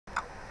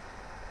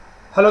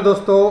Hello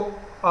दोस्तों,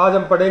 आज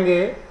हम पढ़ेंगे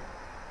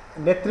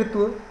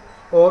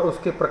नेतृत्व और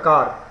उसके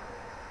प्रकार।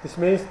 This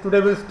means today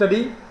will study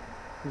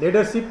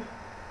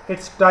leadership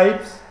its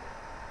types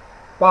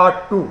part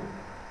 2।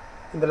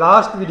 In the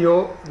last video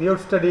we have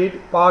studied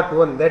part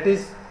 1, that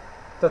is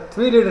the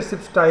 3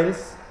 leadership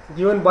styles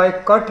given by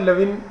Kurt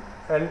Lewin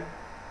and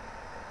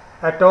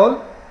et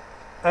al,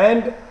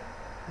 and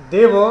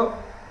they were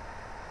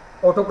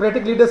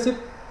autocratic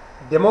leadership,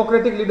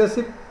 democratic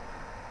leadership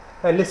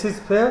and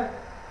laissez-faire,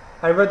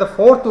 and where the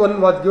fourth one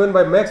was given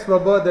by Max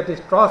Weber, that is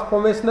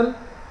transformational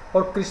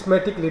और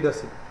charismatic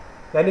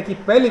leadership। यानी कि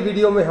पहली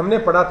video में हमने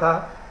पढ़ा था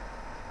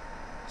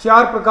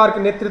 4 प्रकार के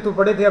नेतृत्व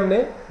पढ़े थे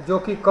हमने, जो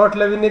कि कर्ट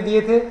लेविन ने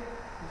दिए थे।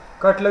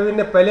 कर्ट लेविन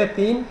ने पहले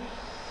 3,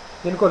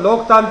 जिनको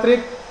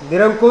लोकतांत्रिक,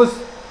 निरंकुश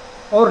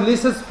और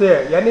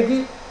लेसेस-फेयर, यानी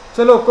कि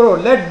चलो करो,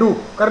 लेट डू,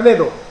 करने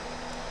दो।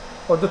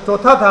 और जो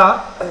चौथा था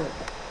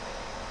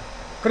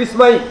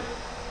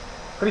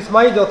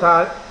करिश्माई जो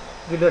था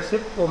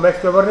लीडरशिप, वो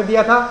मैक्स वेबर ने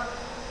दिया था।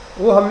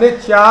 वो हमने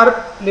 4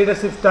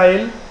 लीडरशिप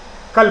स्टाइल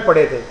कल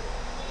पढ़े थे।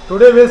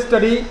 Today will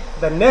study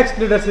the next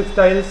leadership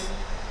styles,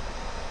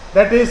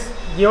 that is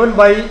given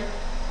by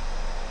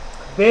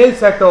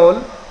bells at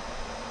all,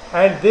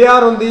 and they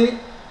are on the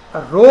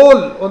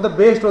roll on the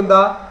based on the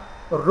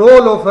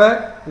role of a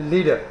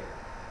leader,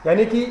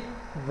 यानी कि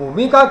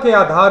भूमिका के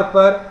आधार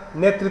पर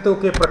नेतृत्व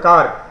के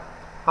प्रकार।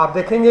 आप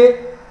देखेंगे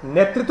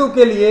नेतृत्व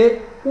के लिए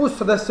उस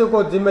सदस्य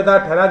को जिम्मेदार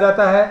ठहराया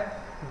जाता है।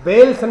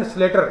 बेल्स एंड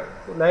स्लेटर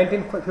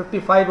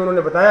 1955 में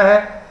उन्होंने बताया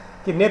है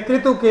कि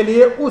नेतृत्व के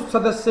लिए उस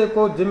सदस्य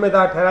को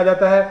जिम्मेदार ठहराया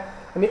जाता है,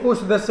 यानी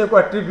उस सदस्य को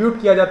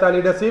एट्रीब्यूट किया जाता है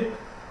लीडरशिप,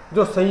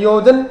 जो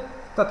संयोजन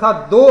तथा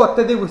 2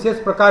 अत्यधिक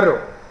विशेष प्रकारों,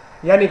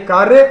 यानी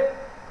कार्य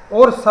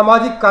और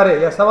सामाजिक कार्य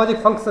या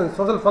सामाजिक फंक्शन,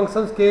 सोशल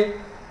फंक्शंस के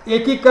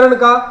एकीकरण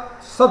का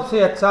सबसे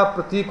अच्छा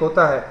प्रतीक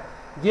होता है।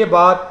 ये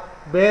बात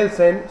बेल्स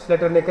एंड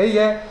स्लेटर ने कही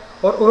है,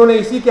 और उन्होंने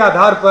इसी के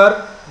आधार पर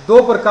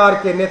 2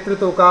 प्रकार के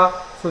नेतृत्व का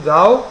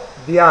सुझाव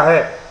दिया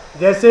है,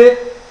 जैसे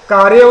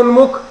कार्य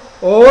उन्मुख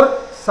और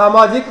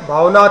सामाजिक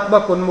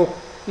भावनात्मक उन्मुख।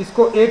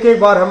 इसको एक एक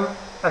बार हम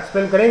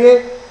एक्सप्लेन करेंगे।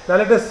 Now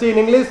let us see in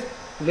English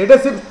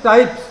leadership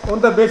types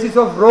on the basis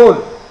of role.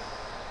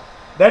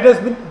 That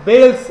has been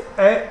Bales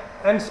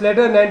and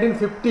Slater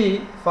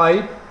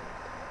 1955.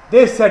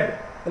 They said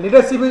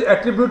leadership is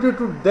attributed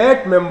to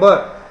that member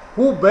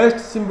who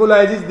best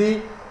symbolizes the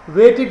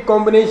weighted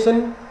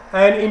combination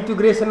and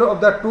integration of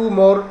the 2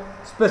 more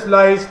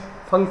specialized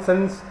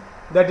functions,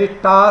 that is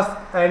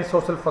task and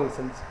social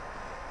functions.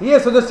 He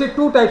has suggested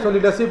 2 types of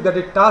leadership, that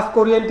is task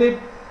oriented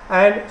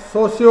and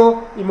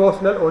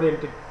socio-emotional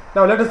oriented.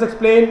 Now let us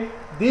explain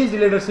these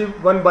leadership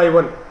one by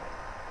one।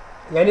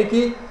 यानी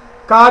कि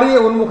कार्य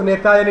उन्मुख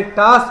नेता, यानी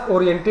task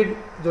oriented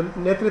जो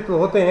नेतृत्व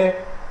होते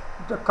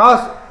हैं,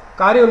 खास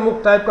कार्य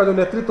उन्मुख टाइप का जो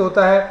नेतृत्व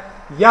होता है,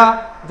 या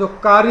जो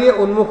कार्य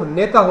उन्मुख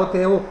नेता होते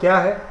हैं, वो क्या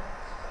है।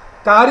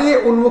 कार्य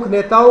उन्मुख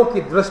नेताओं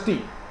की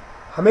दृष्टि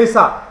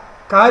हमेशा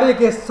कार्य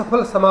के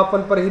सफल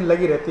समापन पर ही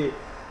लगी रहती है,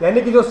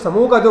 यानी कि जो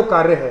समूह का जो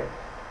कार्य है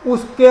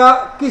उसका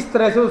किस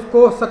तरह से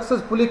उसको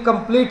सक्सेसफुली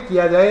कंप्लीट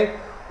किया जाए,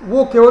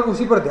 वो केवल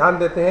उसी पर ध्यान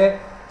देते हैं।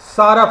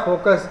 सारा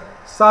फोकस,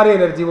 सारी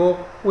एनर्जी वो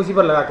उसी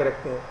पर लगा के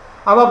रखते हैं।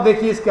 अब आप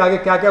देखिए इसके आगे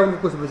क्या क्या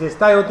उनकी कुछ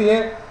विशेषताएं होती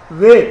हैं।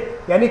 वे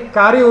यानी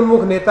कार्य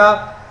उन्मुख नेता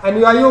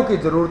अनुयायियों की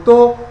ज़रूरतों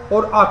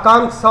और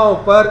आकांक्षाओं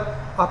पर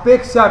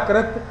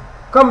अपेक्षाकृत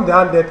कम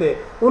ध्यान देते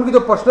हैं। उनकी जो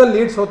पर्सनल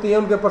नीड्स होती हैं,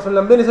 उनके पर्सनल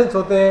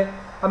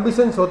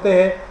एम्बिशंस होते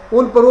हैं,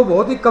 उन पर वो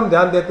बहुत ही कम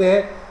ध्यान देते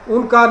हैं।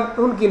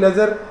 उनकी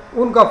नज़र,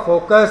 उनका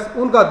फोकस,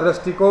 उनका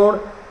दृष्टिकोण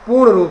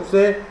पूर्ण रूप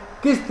से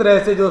किस तरह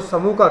से जो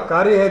समूह का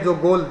कार्य है, जो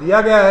गोल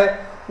दिया गया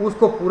है,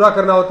 उसको पूरा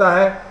करना होता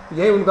है।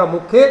 यही उनका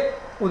मुख्य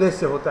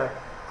उद्देश्य होता है।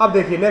 अब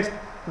देखिए नेक्स्ट,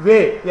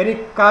 वे यानी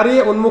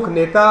कार्य उन्मुख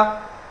नेता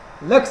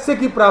लक्ष्य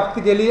की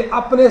प्राप्ति के लिए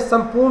अपने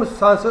संपूर्ण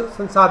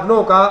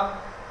संसाधनों का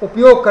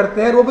उपयोग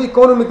करते हैं, वो भी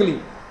इकोनॉमिकली।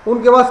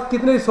 उनके पास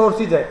कितने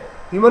रिसोर्सेज हैं,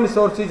 ह्यूमन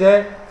रिसोर्सेज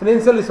हैं,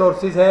 फाइनेंशियल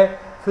रिसोर्सेज हैं,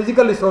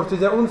 फिजिकल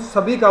रिसोर्सेज हैं, उन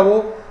सभी का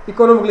वो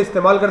इकोनॉमिकली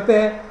इस्तेमाल करते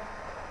हैं।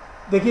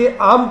 देखिए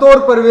आमतौर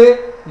पर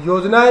वे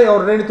योजनाएं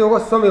और रणनीतियों को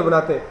स्वयं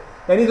बनाते हैं,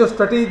 यानी जो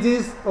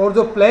स्ट्रेटेजीज और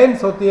जो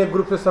प्लान्स होती हैं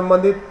ग्रुप से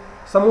संबंधित,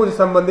 समूह से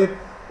संबंधित,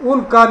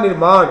 उनका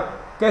निर्माण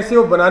कैसे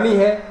वो बनानी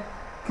है,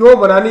 क्यों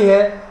बनानी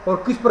है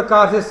और किस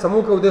प्रकार से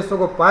समूह के उद्देश्यों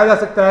को पाया जा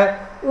सकता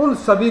है, उन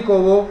सभी को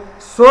वो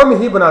स्वयं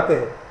ही बनाते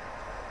हैं।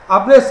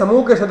 अपने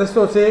समूह के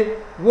सदस्यों से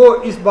वो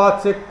इस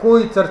बात से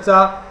कोई चर्चा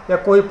या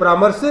कोई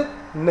परामर्श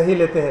नहीं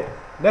लेते हैं।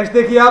 नेक्स्ट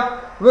देखिए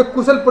आप, वे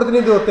कुशल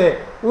प्रतिनिधि होते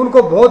हैं।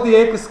 उनको बहुत ही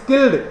एक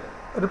स्किल्ड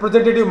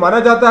रिप्रेजेंटेटिव माना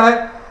जाता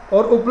है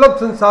और उपलब्ध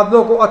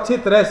संसाधनों को अच्छी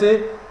तरह से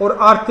और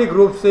आर्थिक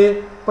रूप से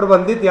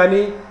प्रबंधित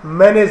यानी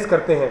मैनेज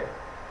करते हैं।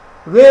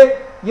 वे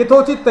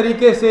यथोचित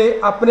तरीके से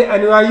अपने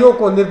अनुयायियों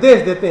को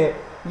निर्देश देते हैं।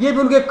 ये भी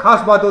उनकी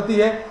खास बात होती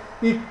है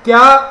कि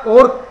क्या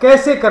और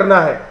कैसे करना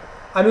है,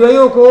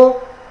 अनुयायियों को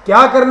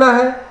क्या करना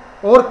है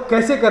और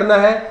कैसे करना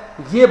है,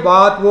 ये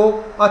बात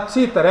वो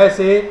अच्छी तरह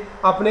से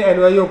अपने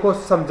अनुयायियों को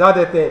समझा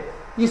देते हैं।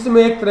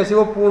 इसमें एक तरह से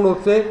वो पूर्ण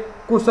रूप से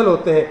कुशल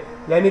होते हैं,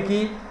 यानी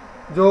कि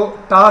जो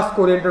टास्क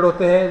ओरिएंटेड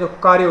होते हैं, जो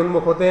कार्य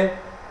उन्मुख होते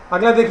हैं।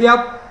 अगला देखिए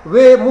आप,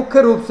 वे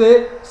मुख्य रूप से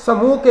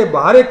समूह के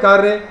बाहरी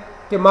कार्य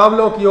के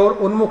मामलों की ओर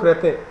उन्मुख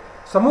रहते हैं।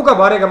 समूह का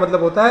बाहरी का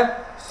मतलब होता है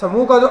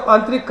समूह का जो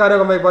आंतरिक कार्य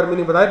का मैं एक बार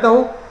मीनिंग बता देता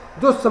हूँ।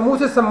 जो समूह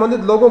से संबंधित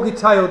लोगों की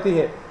इच्छाएं होती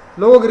हैं,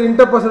 लोगों के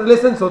इंटरपर्सनल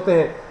रिलेशंस होते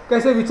हैं,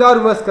 कैसे विचार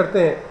विमर्श करते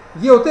हैं,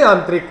 ये होते हैं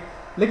आंतरिक।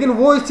 लेकिन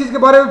वो इस चीज़ के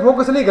बारे में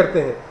फोकस नहीं करते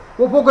हैं,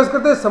 वो फोकस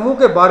करते हैं समूह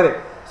के बारे।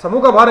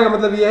 समूह का बारे का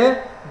मतलब ये है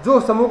जो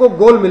समूह को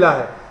गोल मिला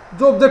है,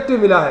 जो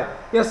ऑब्जेक्टिव मिला है,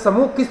 या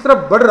समूह किस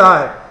तरफ बढ़ रहा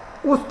है,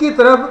 उसकी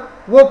तरफ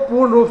वो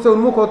पूर्ण रूप से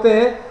उन्मुख होते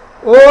हैं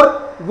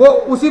और वो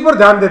उसी पर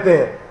ध्यान देते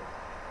हैं।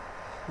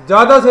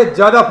 ज़्यादा से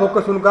ज़्यादा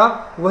फोकस उनका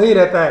वही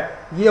रहता है।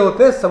 ये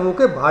होते हैं समूह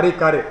के बाहरी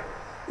कार्य।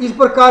 इस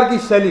प्रकार की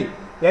शैली,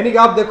 यानी कि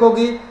आप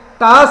देखोगी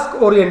टास्क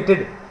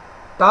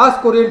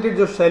ओरिएंटेड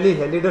जो शैली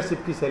है,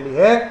 लीडरशिप की शैली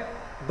है,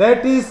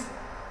 दैट इज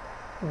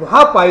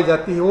वहाँ पाई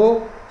जाती है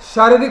वो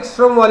शारीरिक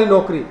श्रम वाली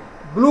नौकरी,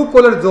 ब्लू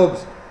कॉलर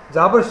जॉब्स,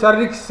 जहाँ पर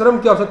शारीरिक श्रम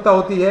की आवश्यकता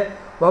होती है,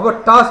 वहाँ पर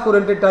टास्क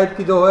ओरिएंटेड टाइप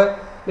की जो है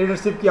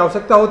लीडरशिप की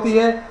आवश्यकता होती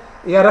है।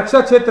 या रक्षा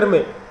क्षेत्र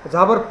में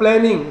जहाँ पर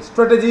प्लानिंग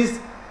स्ट्रेटजीज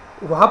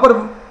वहाँ पर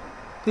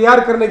तैयार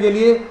करने के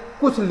लिए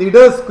कुछ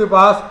लीडर्स के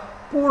पास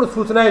पूर्ण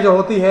सूचनाएं जो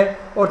होती हैं,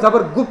 और जहाँ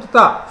पर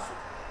गुप्तता,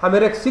 हमें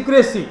एक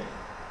सीक्रेसी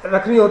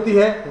रखनी होती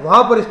है,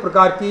 वहाँ पर इस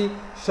प्रकार की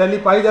शैली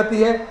पाई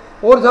जाती है।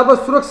 और जहाँ पर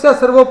सुरक्षा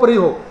सर्वोपरि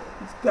हो,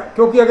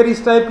 क्योंकि अगर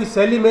इस टाइप की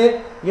शैली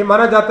में ये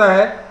माना जाता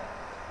है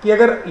कि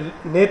अगर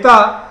नेता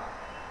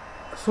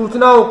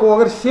सूचनाओं को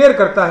अगर शेयर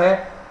करता है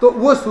तो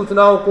वो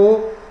सूचनाओं को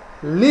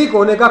लीक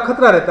होने का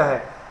खतरा रहता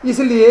है।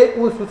 इसलिए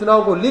उन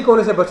सूचनाओं को लीक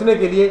होने से बचने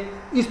के लिए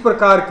इस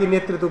प्रकार की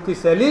नेतृत्व की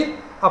शैली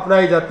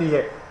अपनाई जाती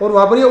है, और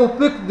वहाँ पर ये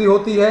उपयुक्त भी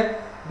होती है।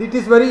 दिट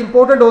is very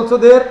important also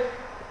there,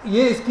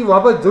 ये इसकी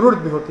वहाँ पर जरूरत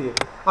भी होती है।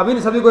 अब इन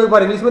सभी को एक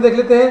बार इंग्लिश में देख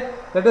लेते हैं।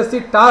 Let us C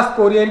task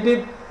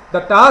oriented.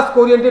 The task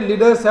oriented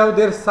leaders have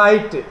their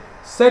site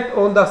set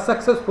on the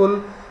successful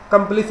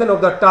completion of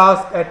the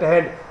task at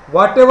hand.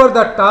 Whatever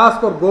the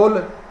task or goal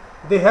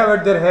they have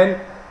at their hand,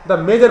 the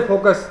major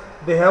focus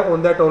they have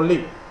on that only.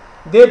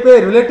 They pay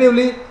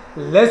relatively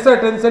lesser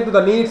attention to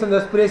the needs and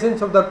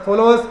aspirations of the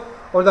followers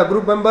or the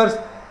group members.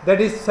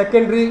 That is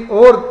secondary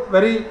or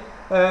very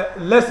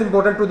less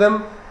important to them.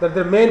 That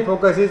their main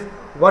focus is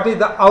what is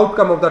the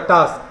outcome of the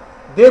task.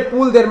 They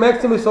pool their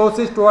maximum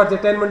resources towards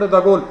the attainment of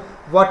the goal.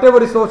 Whatever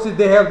resources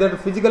they have, that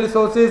physical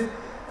resources,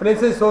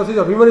 financial resources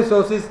or human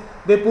resources,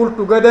 they pull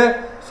together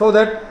so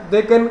that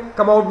they can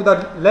come out with the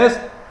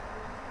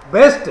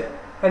best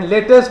and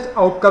latest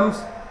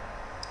outcomes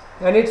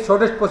and its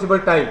shortest possible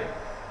time.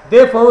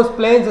 They form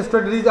plans and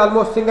strategies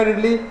almost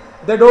single-handedly.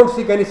 They don't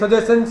seek any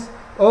suggestions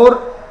or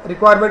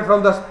requirement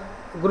from the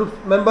group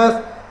members.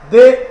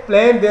 They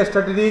plan their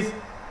strategies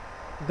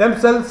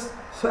themselves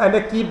and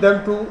they keep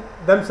them to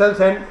themselves,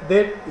 and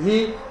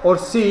he or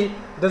she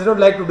does not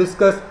like to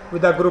discuss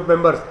with the group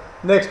members.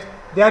 Next,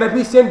 they are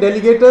efficient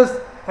delegators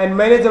and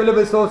manage available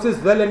resources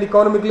well and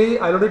economically.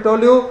 I already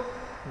told you,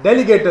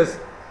 delegators,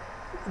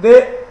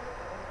 they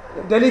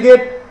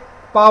delegate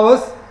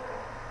powers,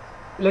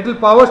 little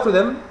powers to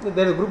them,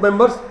 their group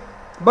members,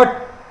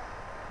 but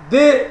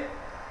they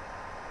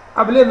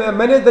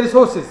manage the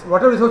resources,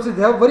 whatever resources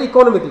they have, very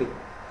economically.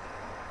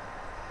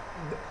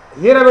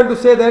 Here I want to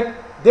say that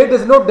they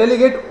does not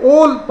delegate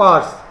all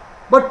powers,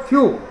 but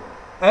few,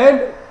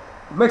 and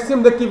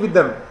maximum they keep with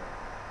them.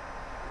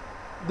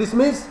 This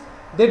means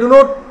they do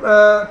not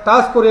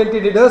task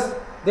oriented leaders,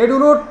 they do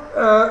not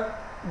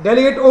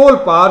delegate all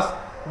powers,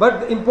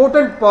 but the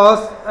important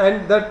powers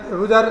and that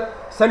which are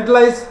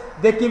centralized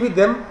they keep with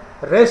them.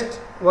 Rest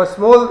was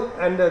small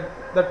and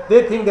that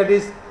they think that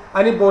is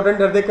unimportant,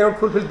 that they cannot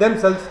fulfill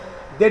themselves,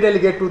 they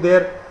delegate to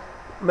their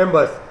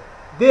members.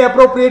 They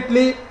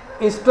appropriately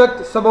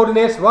instruct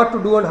subordinates what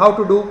to do and how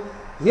to do.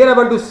 Here I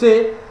want to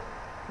say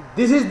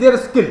this is their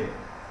skill.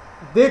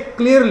 They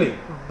clearly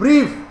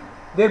brief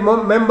their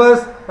members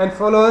and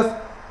followers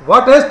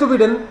what has to be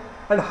done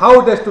and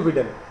how it has to be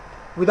done,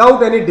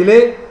 without any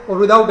delay or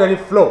without any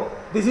flow.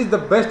 This is the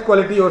best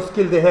quality or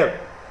skill they have.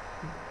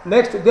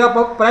 Next, they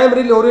are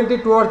primarily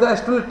oriented towards the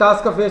external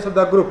task affairs of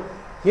the group.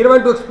 Here I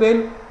want to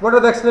explain what are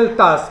the external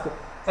tasks.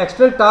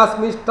 External task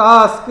means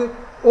task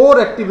or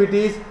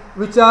activities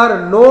which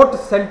are not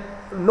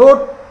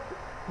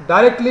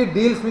directly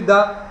deals with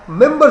the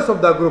members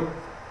of the group.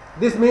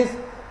 This means,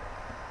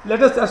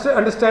 let us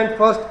understand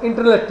first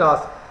internal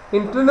task.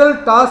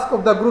 Internal tasks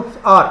of the groups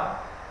are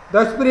the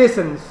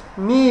aspirations,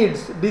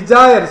 needs,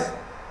 desires,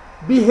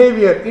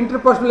 behavior,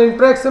 interpersonal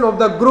interaction of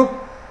the group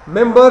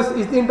members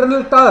is the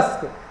internal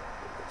task.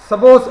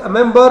 Suppose a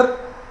member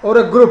or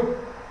a group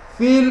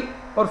feel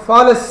or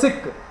fall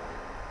sick,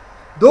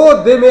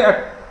 though they may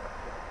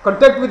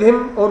contact with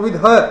him or with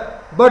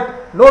her,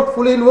 but not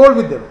fully involved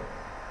with them,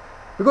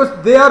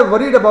 because they are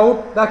worried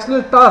about the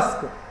external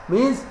task.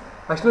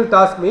 External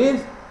task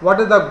means what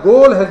is the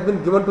goal has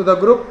been given to the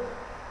group,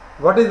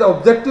 what is the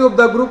objective of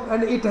the group,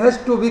 and it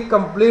has to be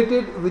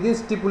completed within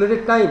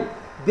stipulated time.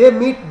 They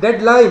meet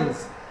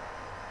deadlines.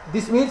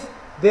 This means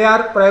they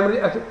are primarily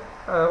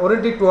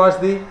oriented towards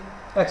the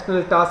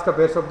external task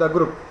affairs of the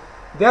group.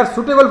 They are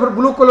suitable for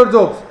blue collar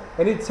jobs,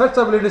 and such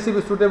a leadership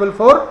is suitable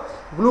for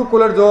blue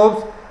collar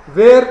jobs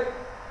where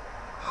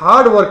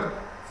hard work,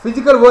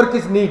 physical work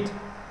is need.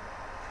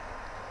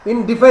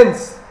 In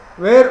defense,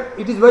 where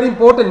it is very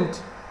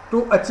important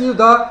to achieve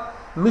the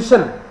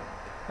mission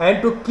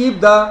and to keep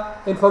the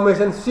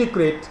information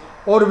secret,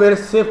 or where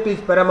safety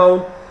is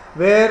paramount,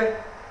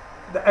 where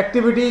the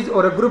activities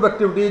or a group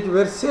activities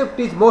where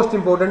safety is most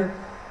important,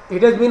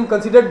 it has been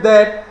considered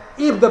that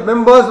if the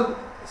members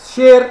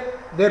share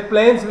their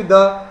plans with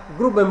the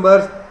group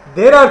members,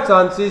 there are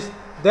chances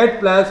that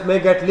plans may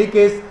get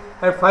leakage,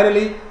 and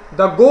finally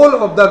the goal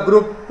of the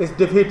group is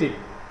defeated.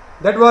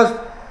 That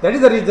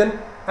is the reason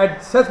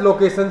at such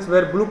locations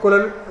where blue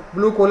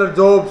collar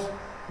jobs,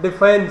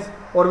 defense,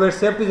 or where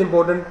safety is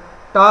important,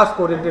 task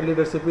oriented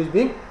leadership is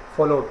being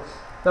followed.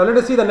 Now let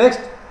us see the next.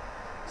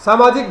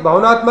 सामाजिक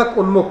भावनात्मक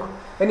उन्मुख,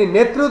 यानी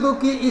नेतृत्व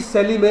की इस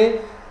शैली में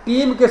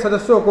team के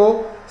सदस्यों को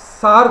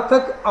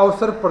सार्थक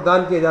अवसर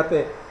प्रदान किए जाते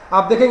हैं।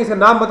 आप देखेंगे इसका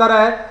नाम बता रहा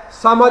है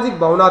सामाजिक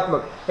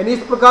भावनात्मक, यानी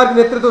इस प्रकार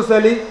की नेतृत्व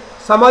शैली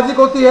सामाजिक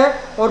होती है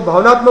और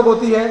भावनात्मक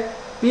होती है।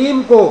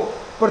 टीम को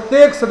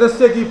प्रत्येक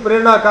सदस्य की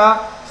प्रेरणा का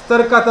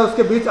स्तर का था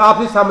उसके बीच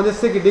आपसी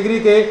सामंजस्य की डिग्री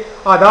के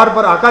आधार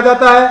पर आंका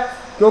जाता है,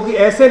 क्योंकि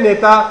ऐसे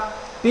नेता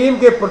टीम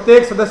के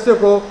प्रत्येक सदस्य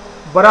को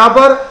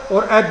बराबर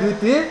और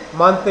अद्वितीय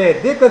मानते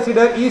हैं। They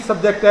consider each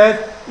subject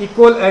as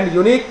equal and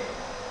unique.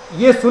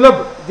 ये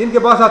सुलभ, जिनके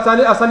पास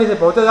आसानी से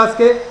पहुंचा जा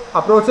सके,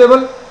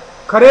 अप्रोचेबल,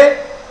 खरे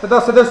तथा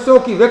सदस्यों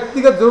की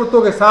व्यक्तिगत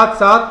जरूरतों के साथ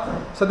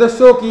साथ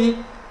सदस्यों की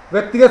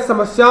व्यक्तिगत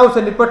समस्याओं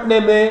से निपटने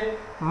में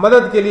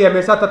मदद के लिए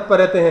हमेशा तत्पर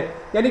रहते हैं।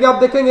 यानी कि आप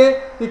देखेंगे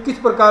कि किस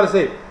प्रकार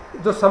से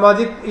जो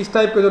सामाजिक इस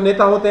टाइप के जो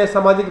नेता होते हैं,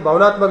 सामाजिक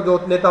भावनात्मक जो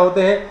नेता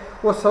होते हैं,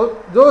 वो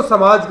जो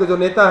समाज के जो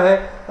नेता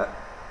हैं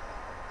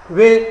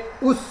वे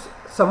उस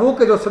समूह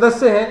के जो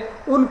सदस्य हैं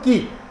उनकी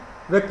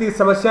व्यक्तिगत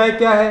समस्याएं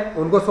क्या है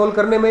उनको सोल्व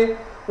करने में,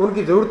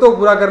 उनकी ज़रूरतों को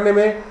पूरा करने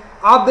में।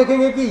 आप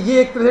देखेंगे कि ये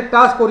एक तरह से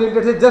टास्क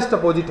ओरिएंटेड से जस्ट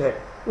अपोजिट है।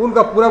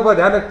 उनका पूरा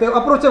ध्यान रखते हैं,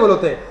 अप्रोचेबल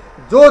होते हैं,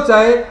 जो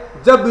चाहे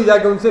जब भी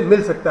जाके उनसे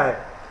मिल सकता है।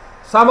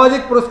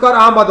 सामाजिक पुरस्कार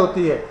आम बात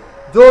होती है।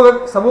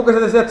 जो समूह के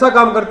सदस्य अच्छा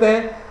काम करते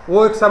हैं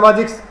वो एक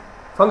सामाजिक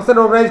फंक्शन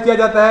ऑर्गेनाइज किया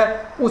जाता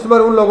है, उसमें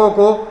उन लोगों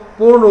को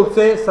पूर्ण रूप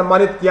से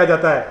सम्मानित किया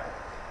जाता है।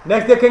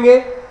 नेक्स्ट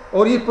देखेंगे,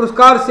 और इस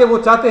पुरस्कार से वो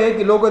चाहते हैं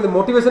कि लोगों के अंदर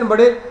मोटिवेशन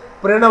बढ़े,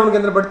 प्रेरणा उनके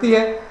अंदर बढ़ती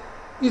है।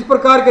 इस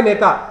प्रकार के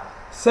नेता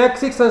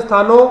शैक्षिक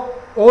संस्थानों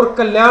और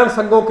कल्याण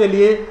संघों के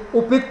लिए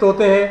उपयुक्त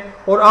होते हैं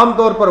और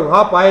आमतौर पर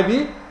वहाँ पाए भी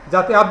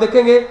जाते हैं। आप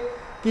देखेंगे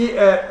कि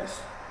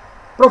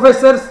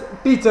प्रोफेसर्स,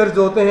 टीचर्स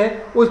जो होते हैं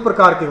वो इस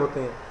प्रकार के होते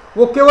हैं।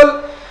 वो केवल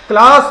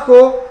क्लास को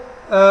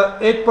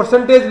एक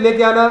परसेंटेज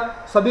लेके आना,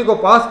 सभी को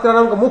पास कराना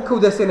उनका मुख्य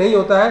उद्देश्य नहीं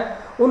होता है।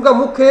 उनका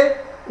मुख्य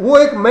वो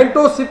एक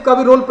मेंटोरशिप का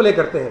भी रोल प्ले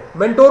करते हैं,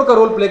 मेंटोर का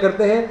रोल प्ले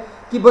करते हैं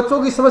कि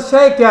बच्चों की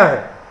समस्याएं क्या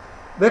है,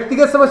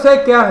 व्यक्तिगत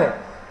समस्याएं क्या है,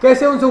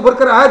 कैसे उनसे उभर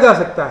कर आया जा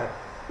सकता है,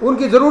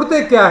 उनकी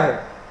ज़रूरतें क्या है,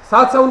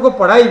 साथ साथ उनको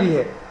पढ़ाई भी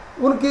है,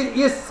 उनकी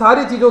ये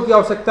सारी चीज़ों की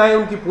आवश्यकताएं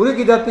उनकी पूरी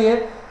की जाती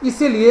हैं।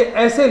 इसीलिए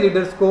ऐसे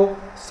लीडर्स को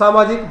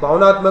सामाजिक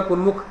भावनात्मक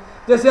उन्मुख,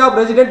 जैसे आप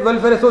रेजिडेंट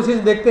वेलफेयर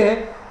एसोसिएशन देखते हैं,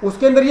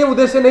 उसके अंदर ये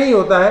उद्देश्य नहीं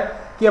होता है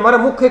कि हमारा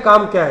मुख्य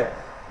काम क्या है।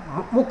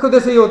 मुख्य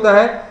उद्देश्य ये होता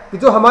है कि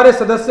जो हमारे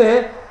सदस्य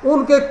हैं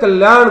उनके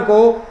कल्याण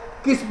को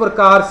किस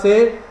प्रकार से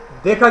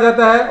देखा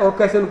जाता है और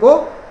कैसे उनको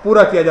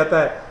पूरा किया जाता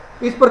है।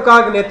 इस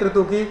प्रकार के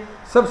नेतृत्व की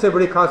सबसे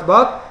बड़ी खास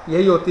बात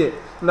यही होती है।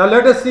 Now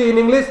let us C in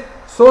English,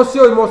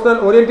 socio-emotional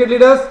oriented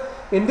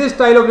leaders. In this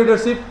style of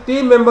leadership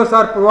team members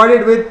are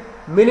provided with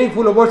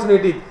meaningful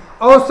opportunities.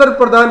 अवसर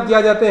प्रदान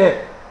किया जाते हैं,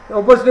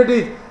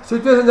 opportunities,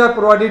 situations are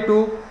provided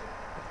to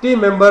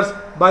team members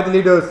by the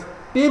leaders.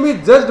 Team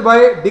is judged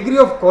bye degree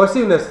of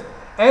cohesiveness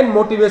and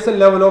motivation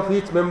level of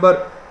each member,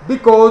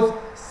 because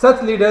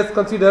such leaders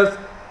considers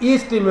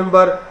each team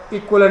member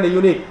equal and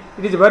unique.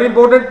 It is very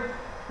important.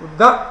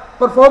 The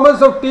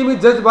performance of team is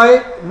judged by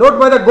not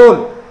by the goal,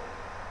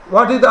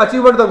 what is the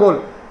achievement of the goal,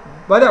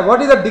 but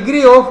what is the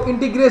degree of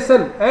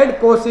integration and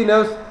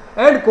cohesiveness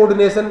and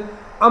coordination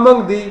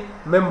among the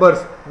members.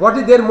 What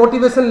is their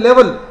motivation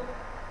level,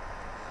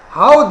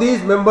 how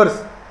these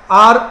members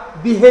are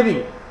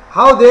behaving,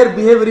 how their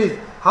behavior is,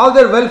 how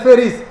their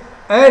welfare is.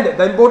 And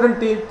the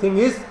important thing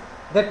is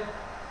that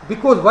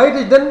because why it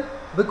is done,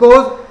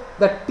 because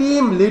the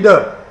team leader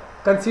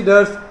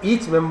considers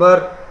each member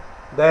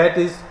that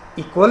is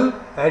equal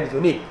and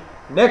unique.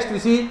 Next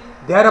we see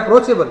they are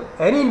approachable.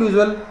 Any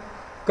individual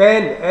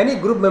can, any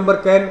group member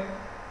can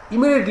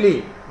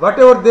immediately,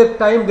 whatever their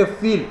time they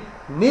feel,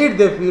 need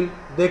they feel,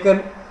 they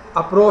can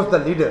approach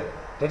the leader.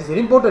 That is very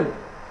important.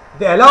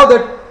 They allow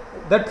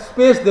that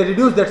space, they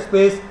reduce that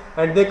space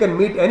and they can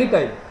meet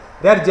anytime.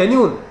 They are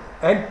genuine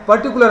and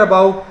particular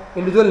about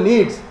individual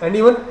needs and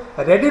even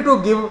ready to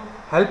give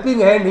helping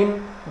hand in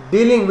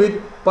dealing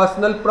with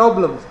personal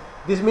problems.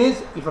 This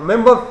means if a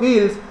member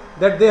feels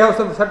that they have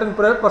some certain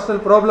personal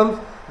problems,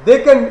 they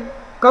can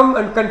come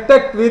and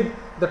contact with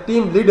the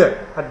team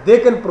leader and they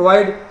can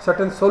provide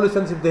certain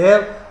solutions if they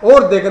have,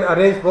 or they can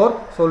arrange for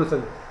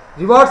solutions.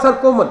 Rewards are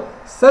common.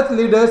 Such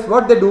leaders,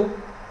 what they do,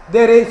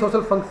 they arrange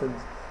social functions.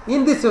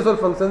 In these social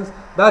functions,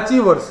 the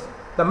achievers,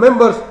 the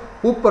members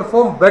who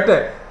perform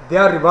better, they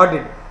are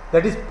rewarded.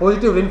 That is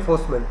positive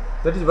reinforcement.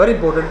 That is very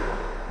important.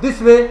 This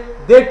way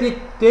they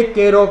take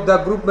care of the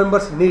group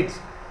members' needs.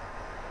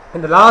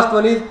 And the last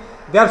one is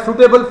they are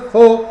suitable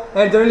for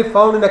and generally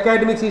found in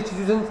academic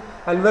institutions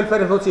and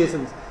welfare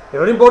associations.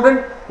 Very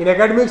important. In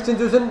academic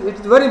institutions, it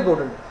is very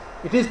important.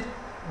 It is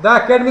the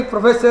academic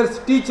professors,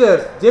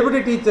 teachers,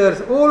 JBT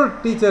teachers, all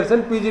teachers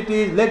and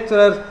PGTs,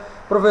 lecturers,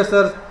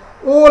 professors,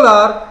 all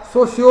are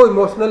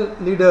socio-emotional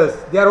leaders.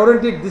 They are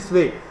oriented this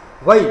way.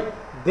 Why?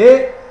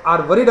 They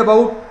are worried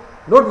about,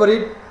 not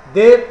worried,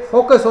 they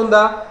focus on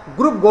the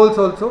group goals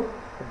also.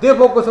 They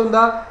focus on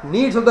the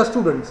needs of the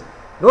students.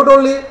 Not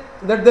only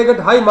that they get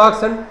high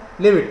marks and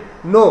leave it.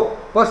 No,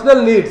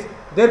 personal needs,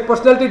 their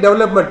personality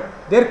development,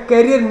 their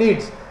career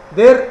needs,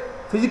 their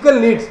physical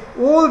needs,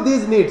 all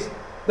these needs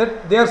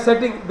that they are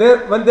setting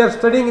there when they are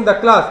studying in the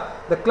class.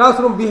 The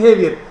classroom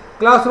behavior,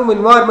 classroom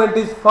environment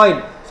is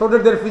fine, so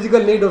that their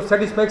physical need of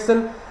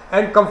satisfaction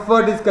and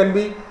comfort can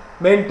be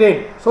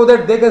maintained, so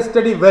that they can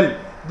study well,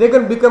 they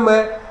can become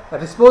a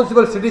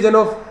responsible citizen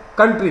of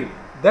country.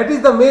 That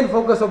is the main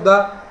focus of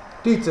the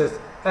teachers,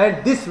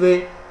 and this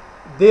way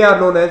they are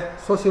known as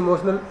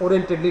socio-emotional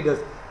oriented leaders.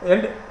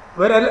 And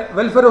where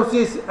welfare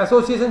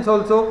associations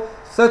also,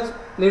 such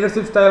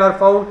leadership style are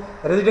found,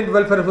 resident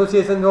welfare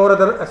associations or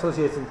other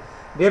associations.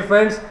 Dear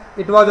friends,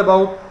 it was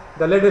about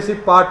the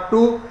leadership part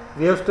 2.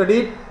 We have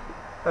studied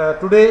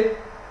today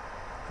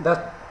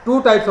the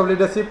two types of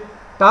leadership,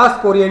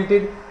 task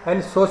oriented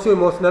and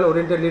socio-emotional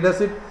oriented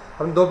leadership.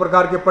 हम दो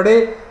प्रकार के पढ़े,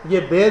 ये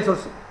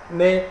bells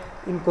ने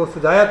इनको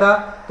सुझाया था,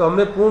 तो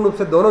हमने पूर्ण रूप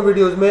से दोनों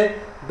वीडियोस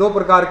में दो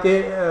प्रकार के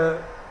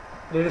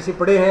लीडरशिप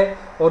पढ़े हैं,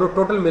 और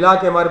टोटल मिला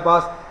के हमारे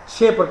पास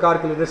 6 प्रकार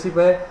की लीडरशिप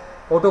है: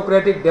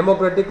 autocratic,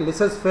 democratic,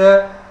 laser-fair,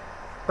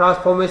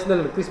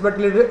 transformational,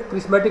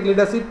 charismatic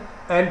leadership,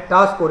 and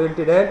task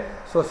oriented and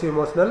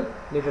socio-emotional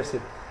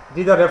leadership.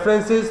 These are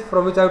references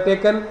from which I have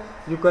taken.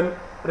 You can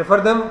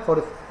refer them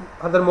for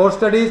other more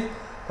studies.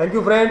 Thank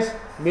you friends.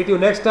 Meet you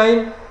next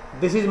time.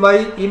 This is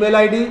my email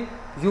ID.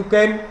 You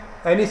can,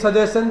 any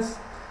suggestions,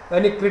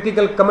 any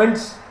critical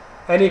comments,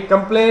 any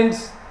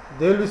complaints,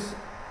 they will be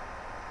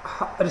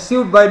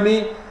received by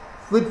me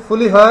with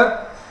full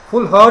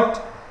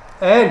heart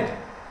and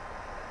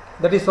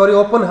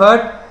open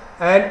heart,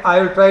 and I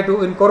will try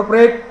to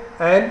incorporate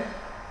and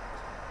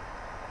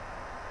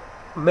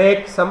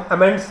make some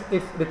amends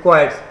if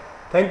required.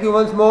 Thank you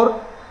once more.